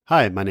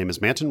Hi, my name is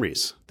Manton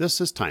Reese.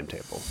 This is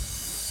Timetable.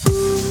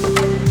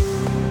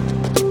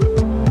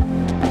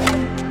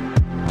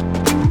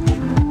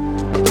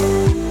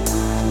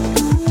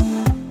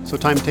 So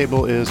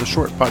Timetable is a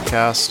short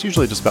podcast,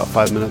 usually just about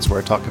 5 minutes,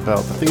 where I talk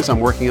about the things I'm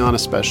working on,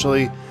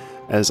 especially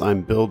as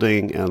I'm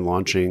building and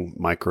launching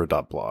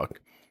Micro.blog.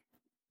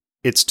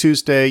 It's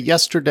Tuesday.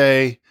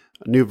 Yesterday,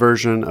 a new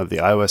version of the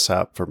iOS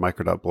app for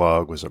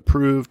Micro.blog was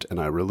approved, and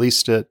I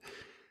released it.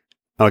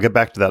 I'll get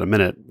back to that in a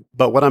minute.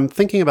 But what I'm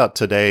thinking about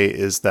today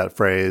is that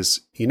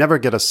phrase, you never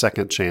get a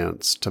second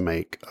chance to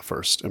make a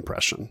first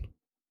impression.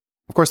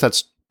 Of course,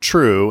 that's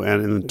true.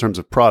 And in terms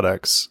of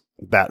products,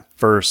 that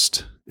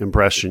first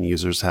impression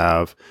users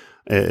have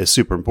is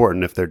super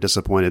important. If they're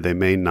disappointed, they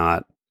may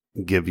not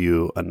give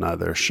you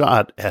another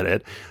shot at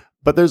it.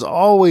 But there's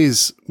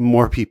always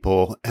more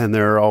people, and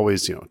there are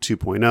always, 2.0,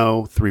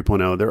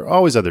 3.0. There are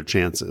always other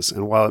chances.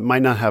 And while it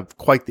might not have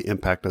quite the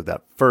impact of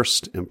that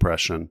first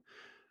impression,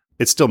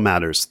 it still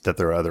matters that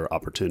there are other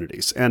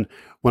opportunities. And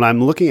when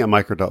I'm looking at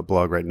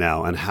Micro.blog right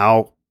now and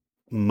how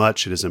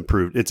much it has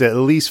improved, it's at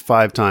least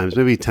 5 times,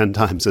 maybe 10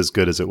 times as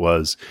good as it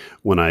was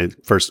when I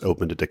first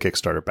opened it to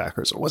Kickstarter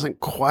backers. I wasn't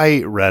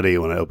quite ready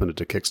when I opened it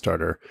to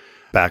Kickstarter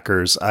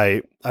backers.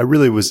 I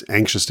really was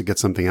anxious to get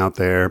something out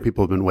there.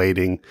 People have been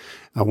waiting.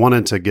 I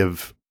wanted to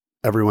give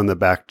everyone that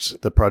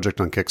backed the project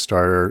on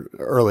Kickstarter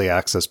early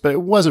access, but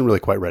it wasn't really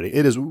quite ready.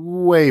 It is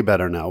way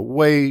better now,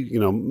 way,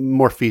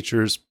 more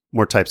features,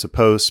 more types of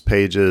posts,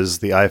 pages.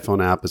 The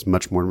iPhone app is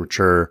much more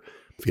mature.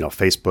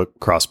 Facebook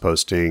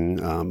cross-posting,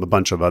 a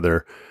bunch of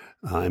other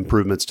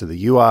improvements to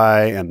the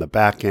UI and the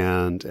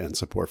backend and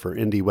support for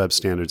indie web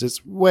standards.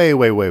 It's way,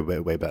 way, way, way,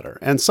 way better.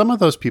 And some of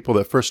those people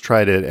that first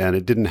tried it and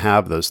it didn't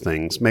have those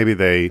things, maybe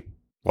they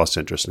lost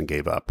interest and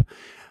gave up.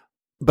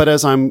 But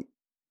as I'm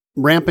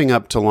ramping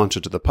up to launch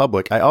it to the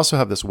public, I also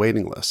have this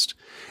waiting list.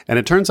 And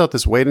it turns out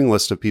this waiting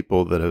list of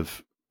people that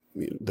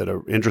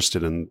are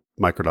interested in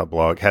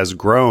Micro.blog has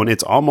grown.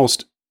 It's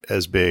almost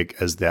as big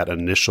as that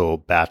initial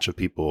batch of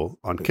people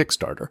on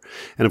Kickstarter.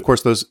 And of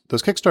course, those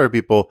Kickstarter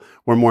people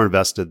were more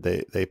invested.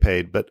 They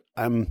paid, but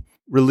I'm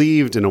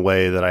relieved in a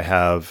way that I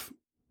have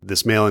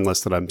this mailing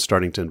list that I'm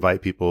starting to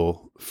invite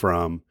people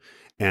from.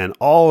 And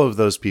all of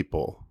those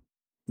people,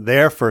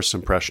 their first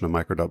impression of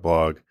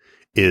Micro.blog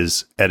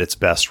is at its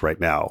best right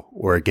now,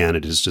 or again,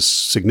 it is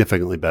just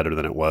significantly better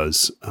than it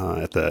was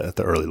at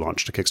the early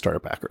launch to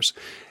Kickstarter backers.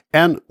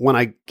 And when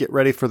I get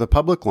ready for the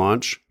public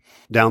launch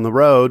down the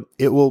road,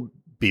 it will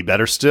be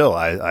better still.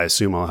 I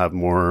assume I'll have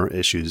more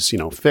issues,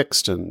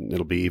 fixed, and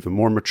it'll be even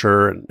more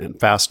mature and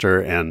faster.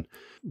 And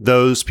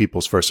those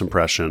people's first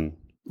impression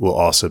will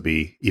also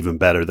be even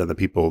better than the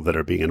people that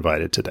are being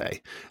invited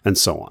today, and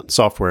so on.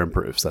 Software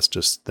improves. That's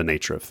just the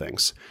nature of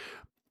things,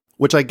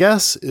 which I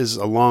guess is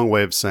a long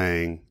way of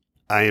saying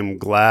I am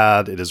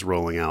glad it is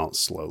rolling out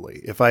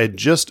slowly. If I had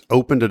just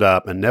opened it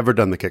up and never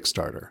done the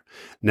Kickstarter,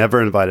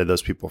 never invited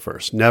those people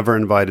first, never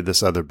invited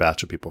this other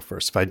batch of people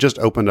first, if I just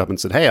opened up and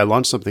said, hey, I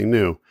launched something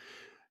new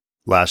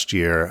last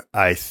year,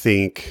 I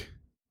think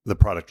the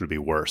product would be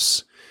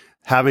worse.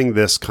 Having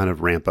this kind of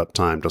ramp up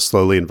time to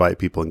slowly invite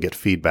people and get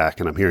feedback,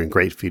 and I'm hearing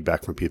great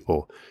feedback from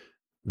people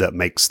that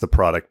makes the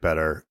product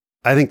better,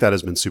 I think that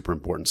has been super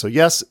important. So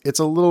yes, it's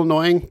a little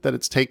annoying that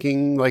it's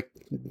taking like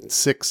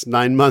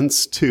 6-9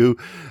 months to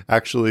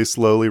actually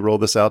slowly roll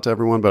this out to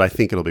everyone, but I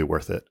think it'll be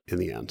worth it in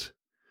the end.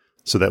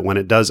 So that when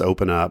it does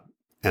open up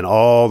and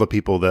all the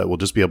people that will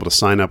just be able to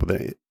sign up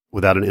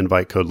without an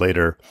invite code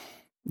later,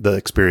 the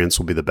experience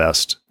will be the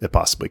best it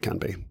possibly can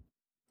be.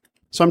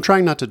 So I'm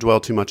trying not to dwell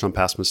too much on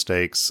past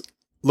mistakes.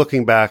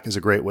 Looking back is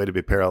a great way to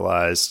be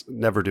paralyzed,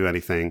 never do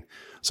anything.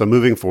 So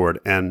moving forward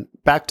and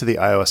back to the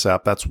iOS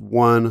app, that's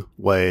one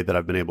way that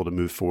I've been able to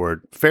move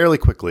forward fairly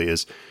quickly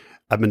is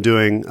I've been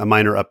doing a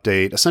minor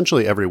update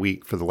essentially every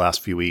week for the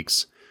last few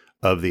weeks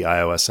of the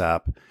iOS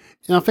app.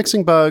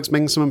 Fixing bugs,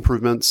 making some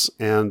improvements.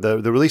 And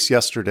the release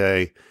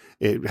yesterday,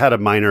 it had a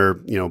minor,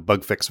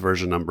 bug fix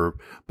version number,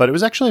 but it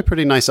was actually a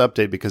pretty nice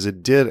update because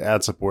it did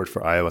add support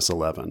for iOS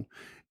 11.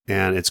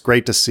 And it's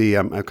great to see.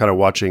 I'm kind of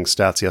watching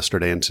stats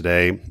yesterday and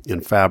today in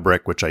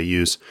Fabric, which I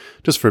use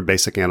just for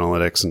basic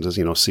analytics and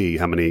just, see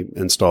how many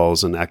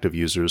installs and active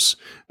users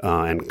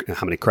and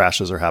how many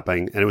crashes are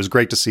happening. And it was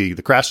great to see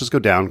the crashes go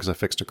down because I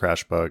fixed a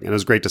crash bug. And it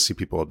was great to see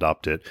people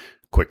adopt it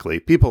quickly.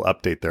 People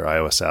update their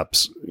iOS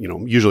apps,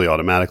 usually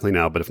automatically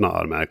now, but if not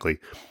automatically,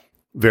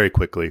 very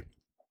quickly.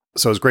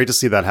 So it was great to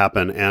see that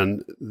happen.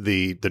 And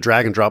the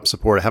drag and drop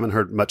support, I haven't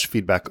heard much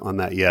feedback on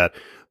that yet,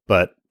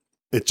 but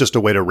it's just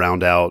a way to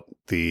round out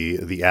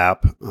the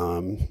app.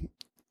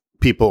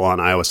 People on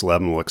iOS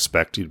 11 will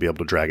expect you to be able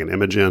to drag an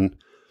image in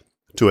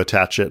to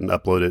attach it and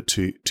upload it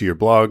to your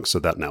blog. So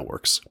that now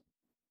works.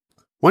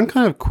 One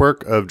kind of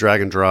quirk of drag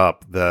and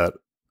drop that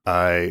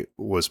I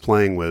was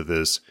playing with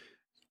is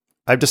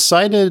I've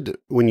decided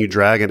when you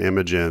drag an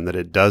image in that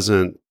it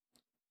doesn't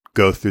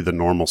go through the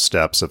normal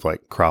steps of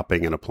like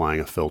cropping and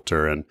applying a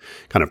filter and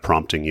kind of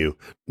prompting you.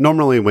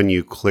 Normally when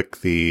you click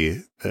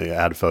the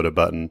add photo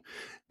button,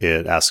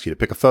 it asks you to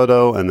pick a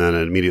photo, and then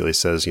it immediately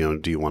says, do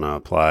you want to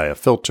apply a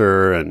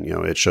filter? And,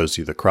 it shows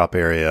you the crop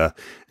area,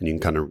 and you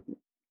can kind of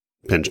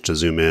pinch to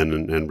zoom in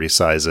and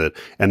resize it.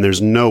 And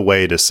there's no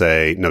way to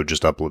say, no,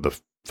 just upload the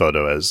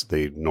photo as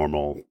the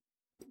normal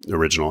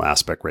original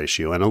aspect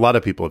ratio. And a lot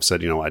of people have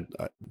said,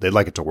 they'd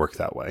like it to work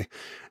that way.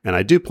 And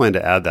I do plan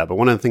to add that. But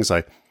one of the things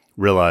I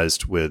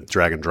realized with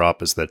drag and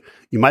drop is that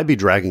you might be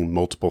dragging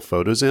multiple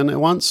photos in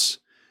at once.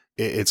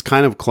 It's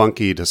kind of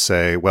clunky to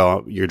say,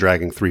 well, you're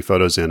dragging 3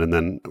 photos in, and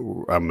then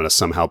I'm going to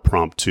somehow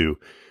prompt to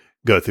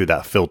go through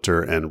that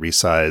filter and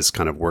resize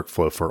kind of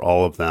workflow for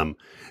all of them.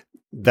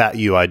 That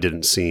UI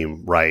didn't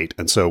seem right.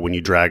 And so when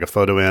you drag a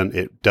photo in,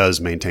 it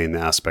does maintain the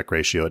aspect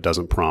ratio. It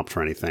doesn't prompt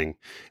for anything.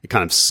 It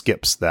kind of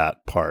skips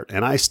that part.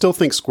 And I still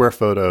think square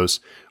photos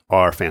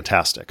are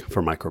fantastic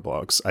for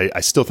microblogs. I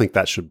still think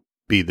that should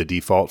be the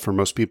default for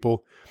most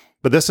people.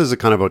 But this is a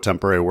kind of a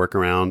temporary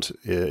workaround.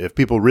 If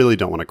people really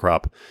don't want to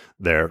crop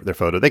their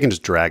photo, they can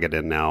just drag it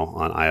in now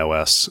on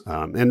iOS.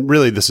 And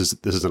really, this is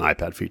an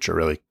iPad feature,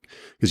 really,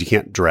 because you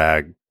can't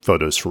drag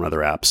photos from other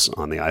apps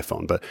on the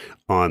iPhone. But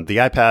on the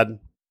iPad,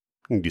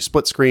 you can do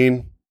split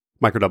screen,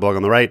 micro.blog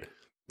on the right,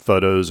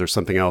 photos or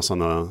something else on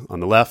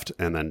the left,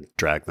 and then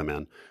drag them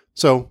in.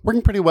 So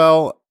working pretty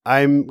well.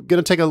 I'm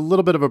going to take a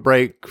little bit of a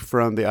break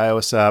from the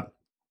iOS app.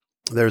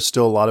 There's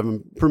still a lot of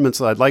improvements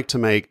that I'd like to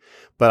make,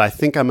 but I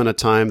think I'm going to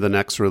time the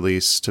next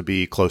release to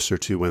be closer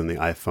to when the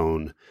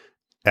iPhone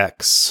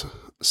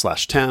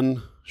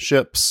X/10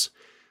 ships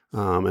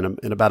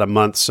in about a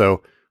month. So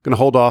I'm going to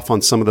hold off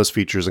on some of those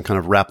features and kind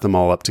of wrap them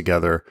all up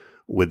together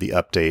with the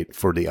update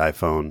for the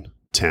iPhone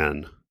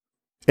X.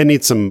 It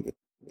needs some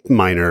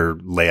minor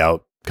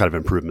layout kind of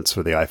improvements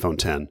for the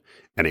iPhone X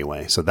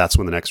anyway. So that's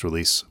when the next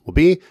release will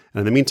be.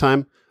 And in the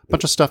meantime, a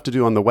bunch of stuff to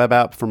do on the web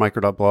app for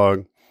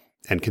micro.blog,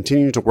 and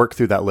continue to work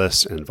through that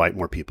list and invite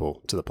more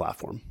people to the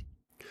platform.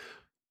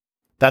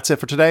 That's it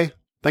for today.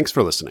 Thanks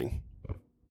for listening.